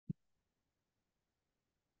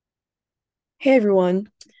Hey everyone,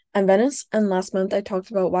 I'm Venice, and last month I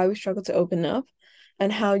talked about why we struggle to open up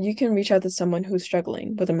and how you can reach out to someone who's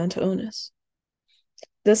struggling with a mental illness.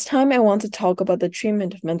 This time I want to talk about the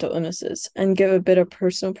treatment of mental illnesses and give a bit of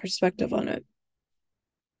personal perspective on it.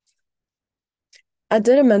 I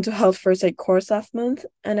did a mental health first aid course last month,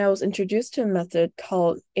 and I was introduced to a method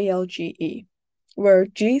called ALGE, where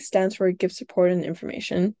G stands for give support and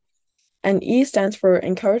information, and E stands for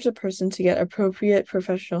encourage the person to get appropriate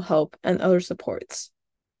professional help and other supports.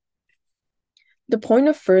 The point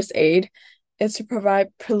of first aid is to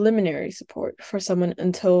provide preliminary support for someone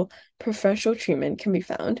until professional treatment can be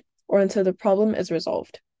found or until the problem is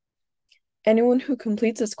resolved. Anyone who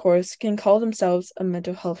completes this course can call themselves a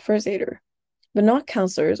mental health first aider, but not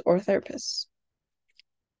counselors or therapists.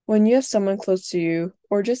 When you have someone close to you,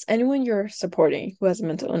 or just anyone you're supporting who has a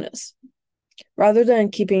mental illness, rather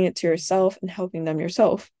than keeping it to yourself and helping them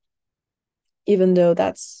yourself, even though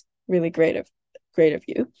that's really great of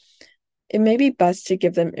you, it may be best to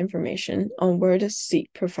give them information on where to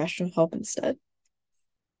seek professional help instead.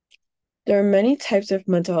 There are many types of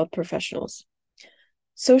mental health professionals: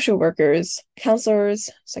 social workers,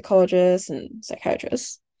 counselors, psychologists, and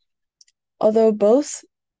psychiatrists. Although both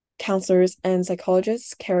counselors and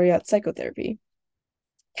psychologists carry out psychotherapy,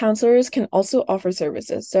 counselors can also offer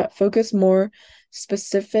services that focus more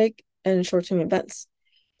specific and short-term events,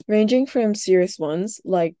 ranging from serious ones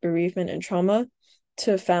like bereavement and trauma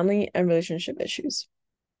to family and relationship issues.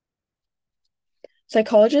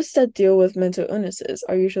 Psychologists that deal with mental illnesses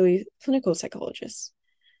are usually clinical psychologists,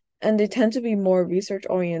 and they tend to be more research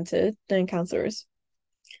oriented than counselors.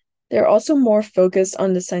 They're also more focused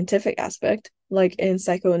on the scientific aspect, like in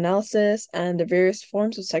psychoanalysis and the various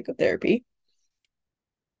forms of psychotherapy.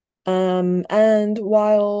 And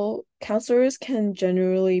while counselors can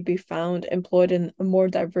generally be found employed in a more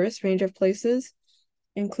diverse range of places,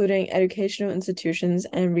 including educational institutions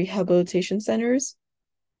and rehabilitation centers,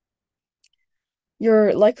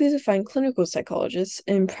 you're likely to find clinical psychologists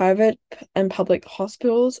in private and public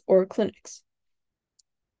hospitals or clinics.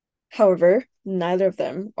 However, neither of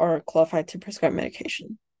them are qualified to prescribe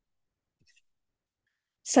medication.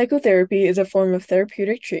 Psychotherapy is a form of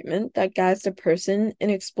therapeutic treatment that guides the person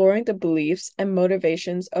in exploring the beliefs and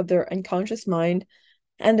motivations of their unconscious mind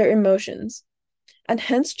and their emotions, and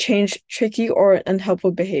hence change tricky or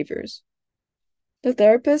unhelpful behaviors. The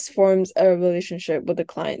therapist forms a relationship with the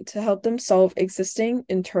client to help them solve existing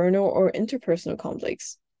internal or interpersonal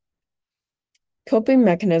conflicts. Coping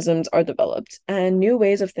mechanisms are developed and new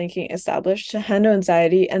ways of thinking established to handle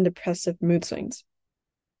anxiety and depressive mood swings.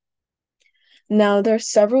 Now, there are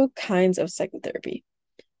several kinds of psychotherapy.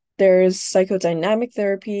 There's psychodynamic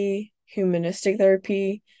therapy, humanistic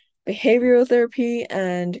therapy, behavioral therapy,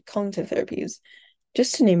 and cognitive therapies,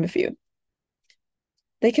 just to name a few.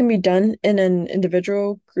 They can be done in an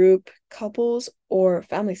individual, group, couples, or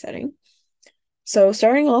family setting. So,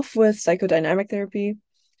 starting off with psychodynamic therapy,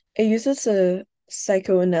 it uses a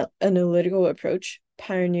psychoanalytical approach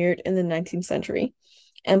pioneered in the 19th century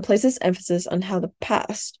and places emphasis on how the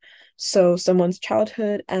past, so someone's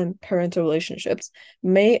childhood and parental relationships,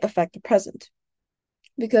 may affect the present,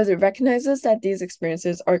 because it recognizes that these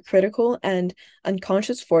experiences are critical and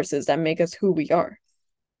unconscious forces that make us who we are.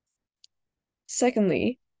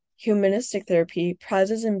 Secondly, humanistic therapy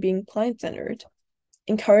prizes in being client-centered,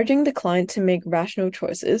 encouraging the client to make rational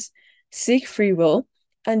choices, seek free will,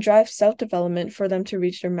 and drive self-development for them to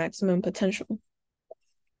reach their maximum potential.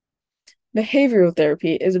 Behavioral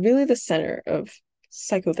therapy is really the center of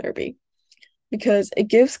psychotherapy because it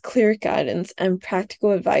gives clear guidance and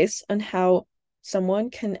practical advice on how someone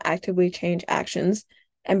can actively change actions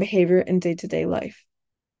and behavior in day-to-day life.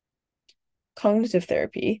 Cognitive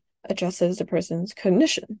therapy addresses the person's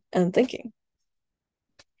cognition and thinking.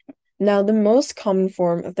 Now, the most common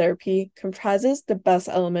form of therapy comprises the best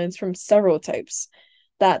elements from several types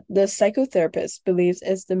that the psychotherapist believes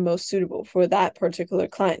is the most suitable for that particular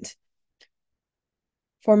client,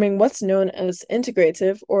 forming what's known as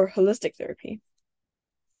integrative or holistic therapy.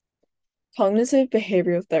 Cognitive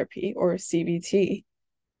behavioral therapy, or CBT,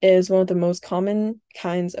 is one of the most common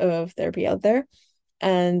kinds of therapy out there,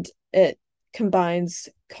 and it combines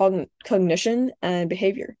cognition and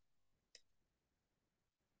behavior.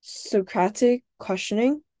 Socratic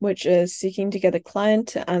questioning, which is seeking to get the client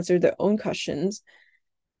to answer their own questions,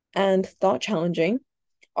 and thought challenging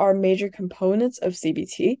are major components of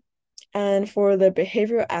CBT. And for the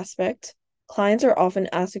behavioral aspect, clients are often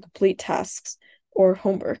asked to complete tasks or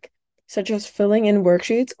homework, such as filling in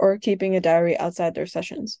worksheets or keeping a diary outside their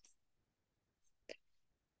sessions.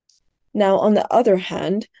 Now, on the other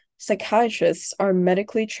hand, psychiatrists are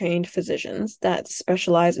medically trained physicians that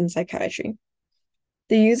specialize in psychiatry.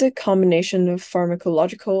 They use a combination of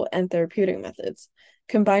pharmacological and therapeutic methods,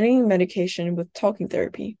 combining medication with talking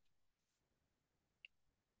therapy.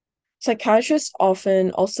 Psychiatrists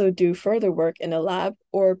often also do further work in a lab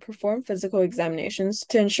or perform physical examinations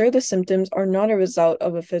to ensure the symptoms are not a result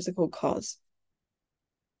of a physical cause.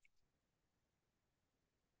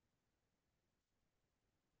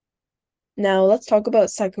 Now, let's talk about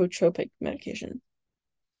psychotropic medication.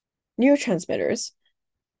 Neurotransmitters,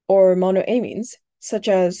 or monoamines, such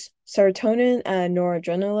as serotonin and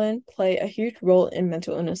noradrenaline, play a huge role in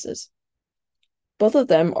mental illnesses. Both of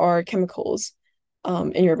them are chemicals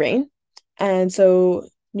in your brain. And so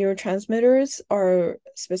neurotransmitters are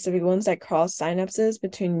specific ones that cross synapses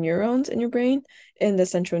between neurons in your brain in the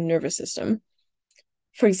central nervous system.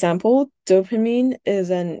 For example, dopamine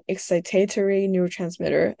is an excitatory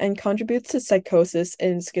neurotransmitter and contributes to psychosis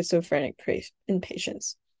in schizophrenic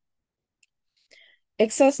patients.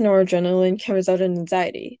 Excess noradrenaline can result in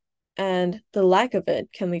anxiety, and the lack of it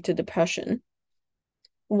can lead to depression.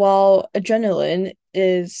 While adrenaline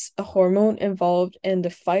is a hormone involved in the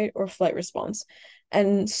fight or flight response.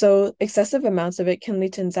 And so excessive amounts of it can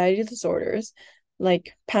lead to anxiety disorders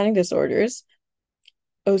like panic disorders,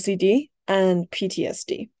 OCD, and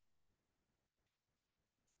PTSD.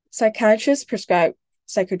 Psychiatrists prescribe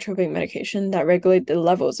psychotropic medication that regulate the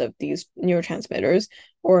levels of these neurotransmitters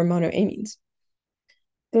or monoamines.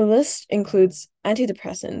 The list includes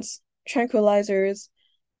antidepressants, tranquilizers,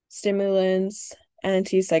 stimulants,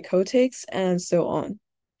 antipsychotics, and so on.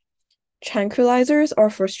 Tranquilizers are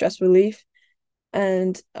for stress relief,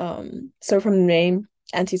 and so from the name,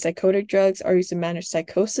 antipsychotic drugs are used to manage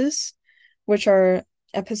psychosis, which are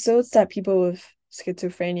episodes that people with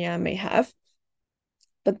schizophrenia may have.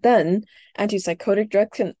 But then, antipsychotic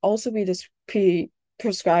drugs can also be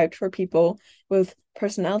prescribed for people with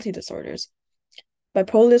personality disorders,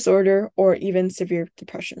 bipolar disorder, or even severe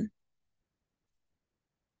depression.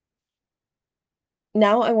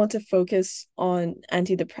 Now I want to focus on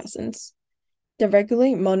antidepressants. They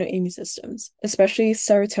regulate monoamine systems, especially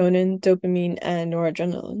serotonin, dopamine, and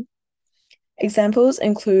noradrenaline. Examples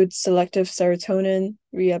include selective serotonin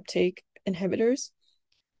reuptake inhibitors,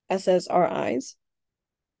 SSRIs,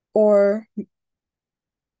 or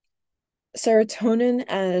serotonin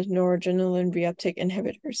and noradrenaline reuptake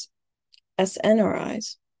inhibitors,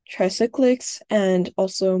 SNRIs, tricyclics, and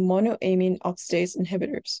also monoamine oxidase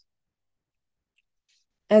inhibitors.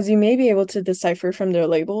 As you may be able to decipher from their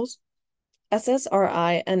labels,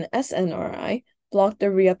 SSRI and SNRI block the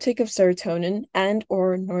reuptake of serotonin and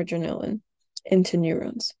or noradrenaline into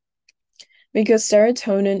neurons. Because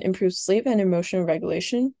serotonin improves sleep and emotional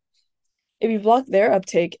regulation, if you block their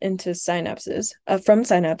uptake into synapses, from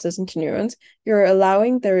synapses into neurons, you're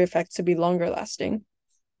allowing their effects to be longer lasting,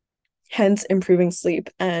 hence improving sleep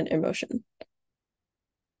and emotion.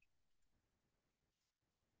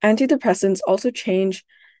 Antidepressants also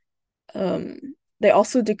they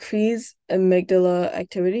also decrease amygdala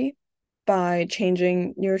activity by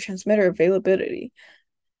changing neurotransmitter availability.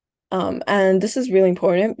 And this is really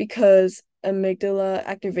important because amygdala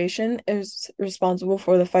activation is responsible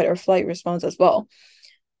for the fight or flight response as well,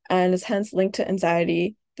 and is hence linked to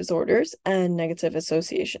anxiety disorders and negative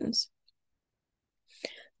associations.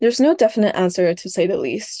 There's no definite answer, to say the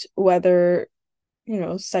least, whether,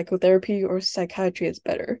 psychotherapy or psychiatry is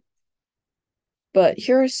better. But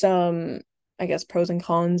here are some, I guess, pros and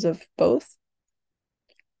cons of both.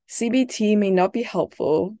 CBT may not be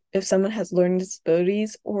helpful if someone has learning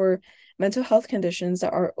disabilities or mental health conditions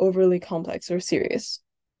that are overly complex or serious.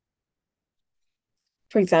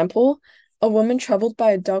 For example, a woman troubled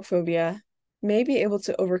by a dog phobia may be able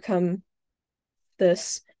to overcome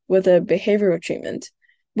this with a behavioral treatment.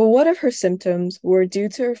 But what if her symptoms were due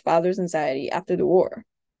to her father's anxiety after the war?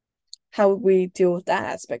 How would we deal with that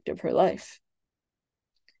aspect of her life?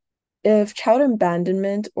 If child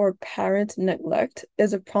abandonment or parent neglect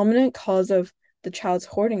is a prominent cause of the child's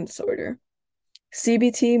hoarding disorder,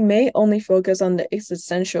 CBT may only focus on the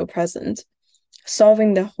existential present,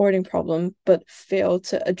 solving the hoarding problem, but fail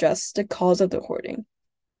to address the cause of the hoarding.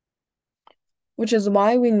 Which is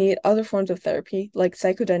why we need other forms of therapy, like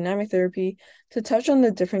psychodynamic therapy, to touch on the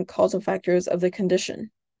different causal factors of the condition.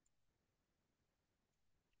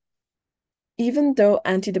 Even though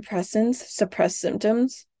antidepressants suppress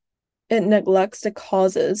symptoms, it neglects the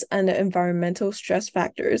causes and the environmental stress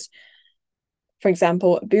factors, for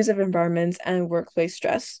example, abusive environments and workplace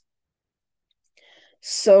stress.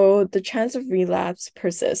 So the chance of relapse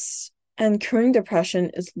persists, and curing depression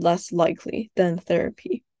is less likely than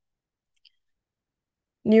therapy.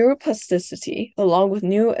 Neuroplasticity, along with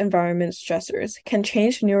new environment stressors, can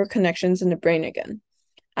change neural connections in the brain again,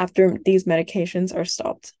 after these medications are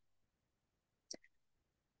stopped.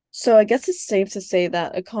 So I guess it's safe to say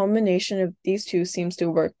that a combination of these two seems to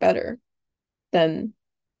work better than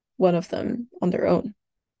one of them on their own.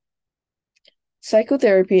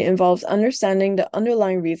 Psychotherapy involves understanding the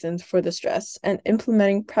underlying reasons for the stress and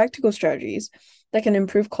implementing practical strategies that can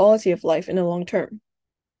improve quality of life in the long term.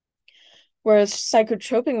 Whereas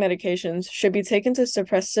psychotropic medications should be taken to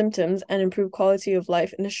suppress symptoms and improve quality of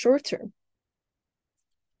life in the short term.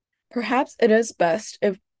 Perhaps it is best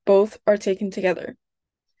if both are taken together.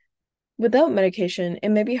 Without medication, it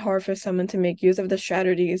may be hard for someone to make use of the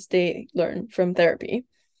strategies they learn from therapy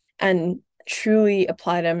and truly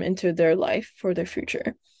apply them into their life for their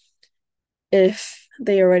future if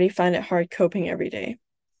they already find it hard coping every day.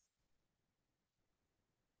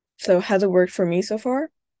 So, has it worked for me so far?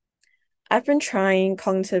 I've been trying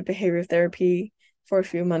cognitive behavior therapy for a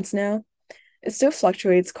few months now. It still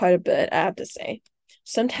fluctuates quite a bit, I have to say.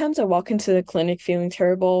 Sometimes I walk into the clinic feeling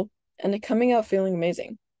terrible and then coming out feeling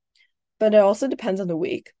amazing. But it also depends on the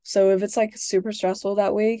week. So if it's like super stressful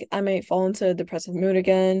that week, I might fall into a depressive mood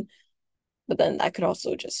again, but then that could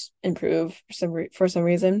also just improve for some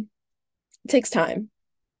reason. It takes time.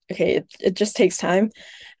 Okay, it just takes time.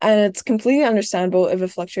 And it's completely understandable if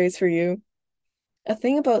it fluctuates for you. A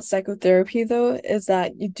thing about psychotherapy, though, is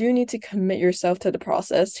that you do need to commit yourself to the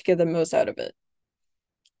process to get the most out of it.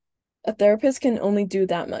 A therapist can only do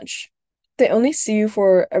that much. They only see you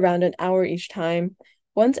for around an hour each time,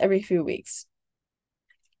 once every few weeks.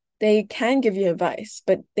 They can give you advice,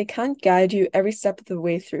 but they can't guide you every step of the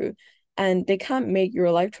way through, and they can't make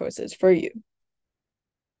your life choices for you.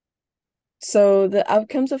 So the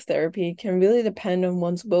outcomes of therapy can really depend on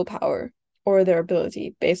one's willpower or their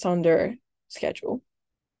ability based on their schedule.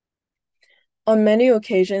 On many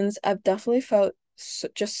occasions, I've definitely felt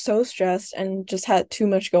just so stressed and just had too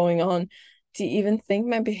much going on to even think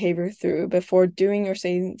my behavior through before doing or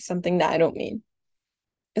saying something that I don't mean.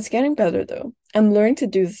 It's getting better though. I'm learning to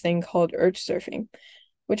do the thing called urge surfing,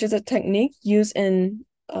 which is a technique used in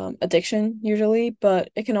addiction usually,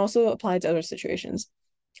 but it can also apply to other situations.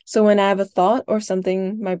 So when I have a thought or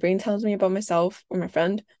something my brain tells me about myself or my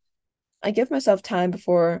friend, I give myself time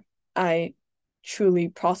before I truly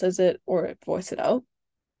process it or voice it out,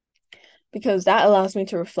 because that allows me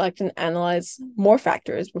to reflect and analyze more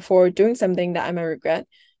factors before doing something that I might regret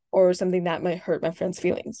or something that might hurt my friend's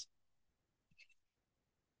feelings.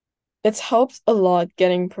 It's helped a lot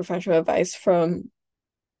getting professional advice from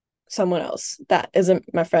someone else that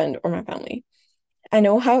isn't my friend or my family. I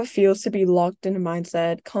know how it feels to be locked in a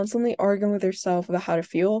mindset, constantly arguing with yourself about how to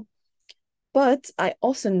feel. But I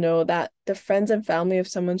also know that the friends and family of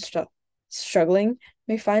someone struggling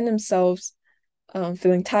may find themselves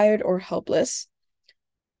feeling tired or helpless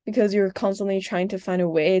because you're constantly trying to find a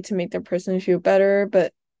way to make the person feel better,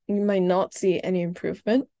 but you might not see any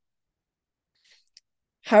improvement.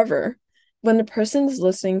 However, when the person is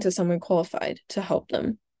listening to someone qualified to help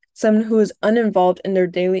them, someone who is uninvolved in their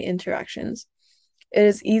daily interactions, it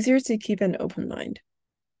is easier to keep an open mind.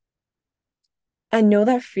 I know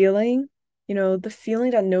that feeling, the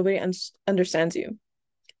feeling that nobody understands you.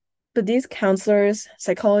 But these counselors,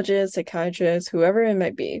 psychologists, psychiatrists, whoever it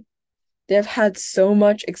might be, they have had so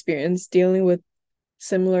much experience dealing with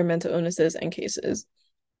similar mental illnesses and cases.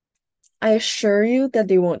 I assure you that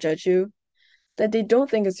they won't judge you, that they don't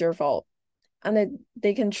think it's your fault, and that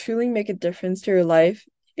they can truly make a difference to your life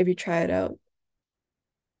if you try it out.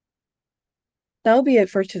 That'll be it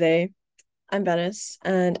for today. I'm Venice,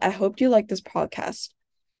 and I hope you like this podcast.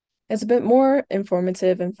 It's a bit more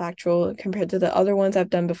informative and factual compared to the other ones I've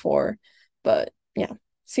done before, but yeah,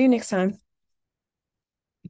 see you next time.